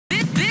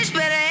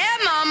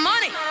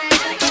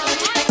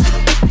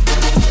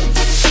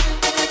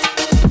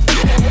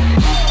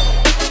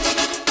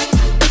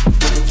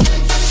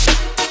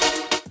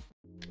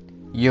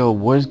Yo,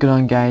 what is going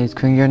on guys,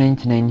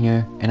 CrimeGamerMods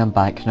here, and I'm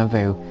back in a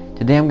video.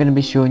 Today I'm going to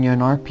be showing you an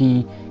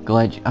RP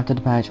glitch after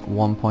the patch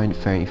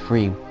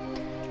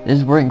 1.33. This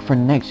is working for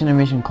next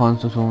generation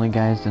consoles only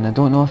guys, and I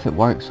don't know if it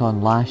works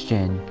on last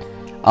gen.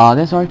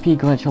 This RP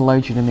glitch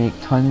allows you to make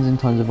tons and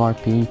tons of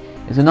RP.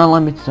 It's an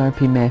unlimited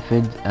RP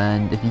method,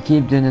 and if you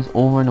keep doing this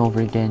over and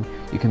over again,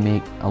 you can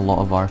make a lot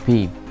of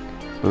RP.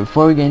 But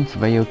before we get into the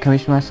video, can we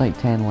smash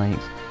like 10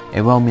 likes?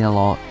 It will mean a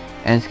lot.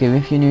 And subscribe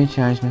if you're new to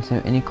channel to miss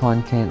out any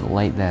content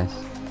like this.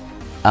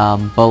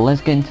 But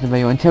let's get into the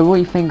video and tell me what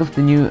you think of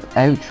the new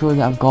outro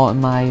that I've got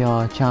on my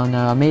channel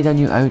now. I made a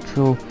new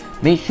outro.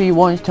 Make sure you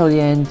watch till the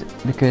end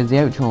because the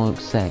outro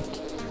looks sick.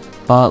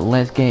 But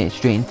let's get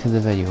straight into the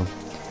video.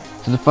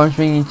 So the first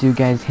thing you need to do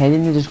guys, head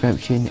in the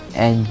description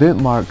and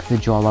bookmark the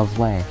job I've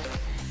left.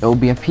 It will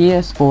be a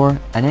PS4,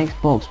 an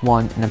Xbox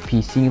One and a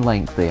PC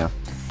link there.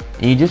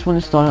 And you just want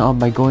to start it up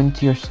by going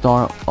to your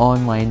start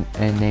online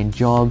and then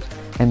jobs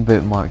and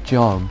bookmark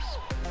jobs.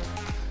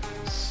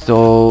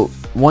 So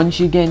once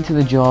you get into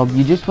the job,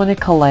 you just want to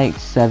collect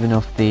 7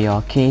 of the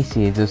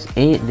cases. There's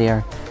 8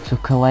 there, so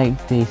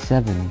collect the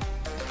 7.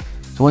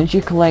 So once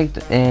you collect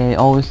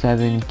all the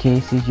 7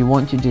 cases, you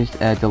want to just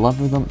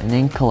deliver them and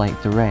then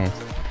collect the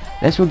rest.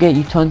 This will get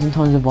you tons and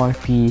tons of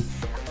RP,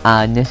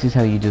 and this is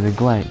how you do the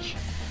glitch.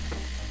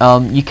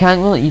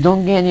 You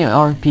don't get any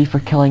RP for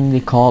killing the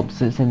cops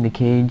that's in the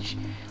cage.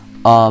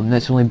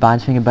 That's the only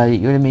bad thing about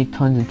it. You're gonna make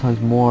tons and tons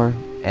more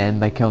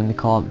by killing the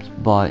cops,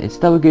 but it's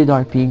still a good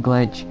RP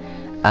glitch,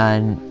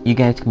 and you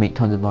guys can make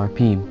tons of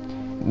RP.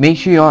 Make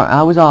sure you are.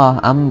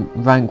 I'm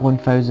rank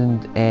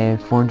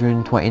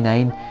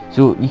 1429,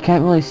 so you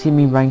can't really see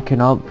me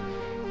ranking up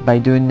by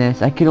doing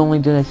this. I could only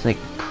do this like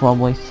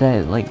probably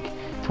set like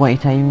 20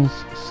 times,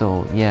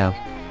 so yeah.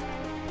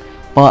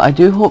 But I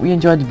do hope you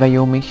enjoyed the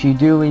video. Make sure you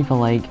do leave a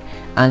like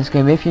and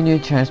subscribe if you're new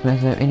to channel to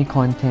miss out any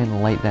content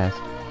like this.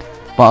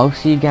 But I'll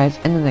see you guys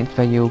in the next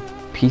video.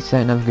 Peace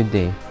out and have a good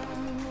day.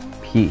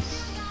 Peace.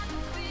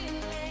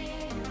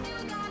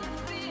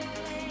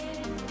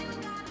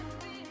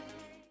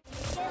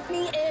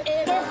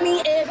 Give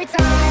me every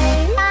time.